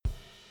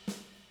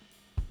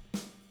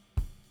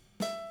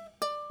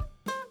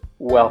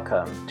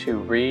Welcome to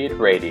Read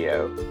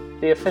Radio,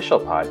 the official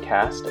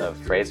podcast of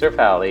Fraser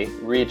Valley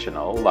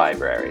Regional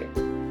Library.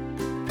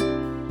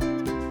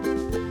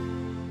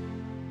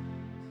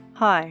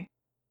 Hi,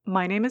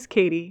 my name is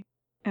Katie,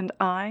 and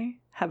I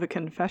have a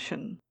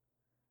confession.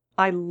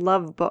 I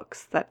love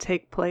books that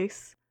take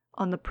place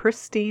on the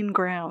pristine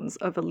grounds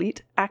of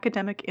elite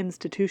academic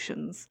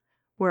institutions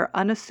where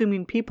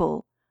unassuming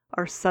people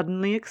are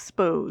suddenly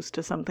exposed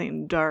to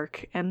something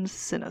dark and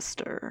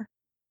sinister.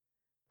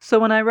 So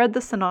when I read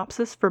the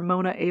synopsis for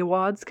Mona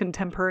Awad's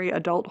contemporary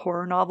adult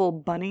horror novel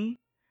Bunny,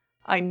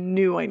 I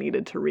knew I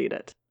needed to read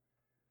it.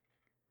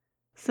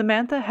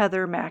 Samantha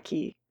Heather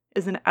Mackey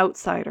is an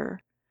outsider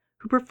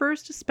who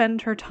prefers to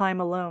spend her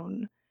time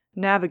alone,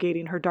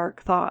 navigating her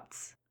dark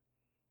thoughts,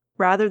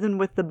 rather than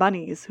with the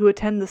bunnies who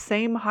attend the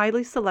same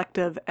highly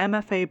selective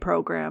MFA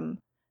program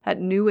at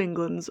New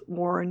England's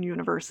Warren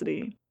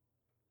University.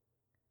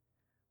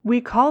 We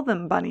call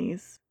them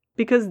bunnies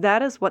because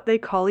that is what they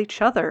call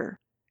each other,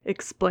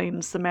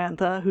 explained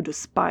Samantha, who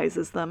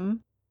despises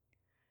them.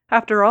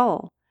 After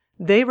all,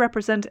 they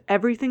represent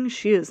everything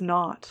she is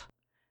not.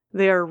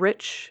 They are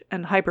rich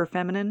and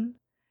hyper-feminine,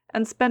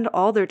 and spend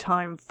all their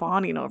time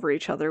fawning over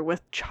each other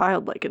with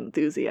childlike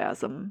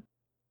enthusiasm.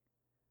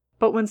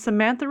 But when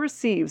Samantha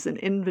receives an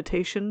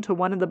invitation to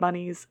one of the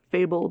bunnies'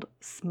 fabled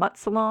smut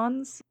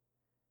salons,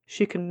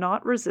 she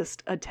cannot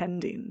resist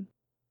attending.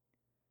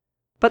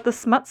 But the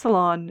smut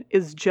salon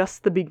is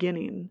just the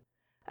beginning,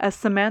 as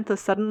Samantha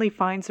suddenly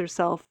finds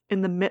herself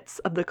in the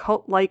midst of the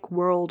cult-like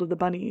world of the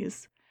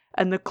bunnies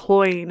and the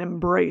cloying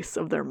embrace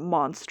of their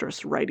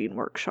monstrous writing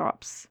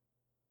workshops.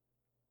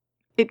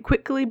 It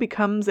quickly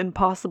becomes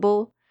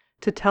impossible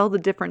to tell the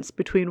difference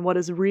between what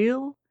is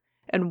real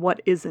and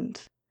what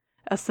isn't,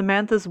 as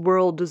Samantha's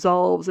world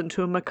dissolves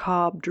into a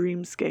macabre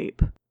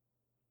dreamscape.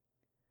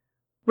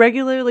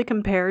 Regularly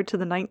compared to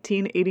the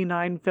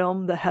 1989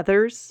 film The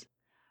Heathers,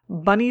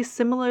 Bunny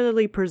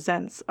similarly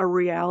presents a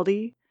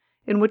reality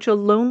in which a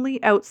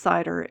lonely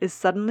outsider is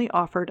suddenly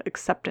offered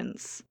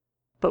acceptance,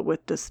 but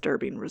with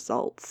disturbing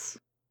results.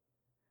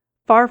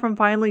 Far from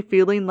finally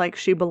feeling like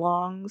she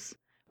belongs,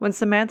 when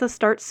Samantha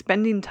starts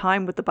spending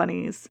time with the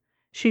bunnies,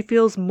 she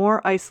feels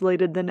more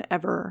isolated than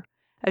ever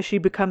as she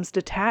becomes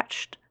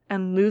detached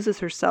and loses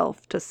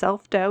herself to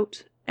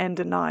self-doubt and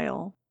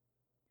denial.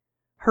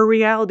 Her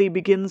reality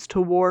begins to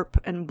warp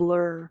and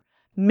blur,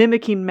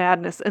 mimicking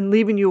madness and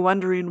leaving you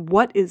wondering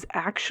what is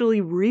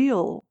actually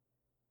real.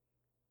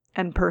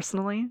 And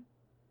personally,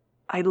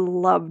 I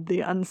loved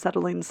the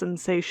unsettling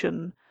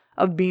sensation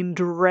of being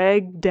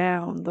dragged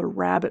down the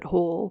rabbit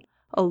hole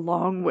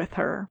along with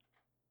her.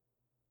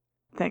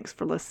 Thanks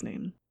for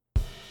listening.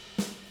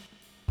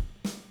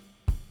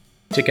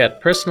 To get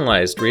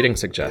personalized reading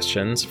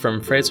suggestions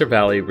from Fraser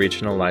Valley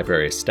Regional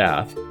Library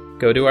staff,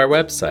 go to our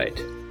website,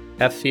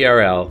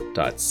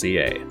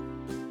 fvrl.ca.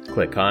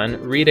 Click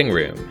on Reading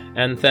Room,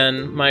 and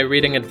then My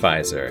Reading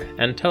Advisor,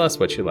 and tell us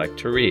what you like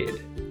to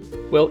read.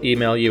 We'll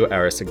email you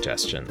our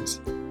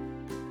suggestions.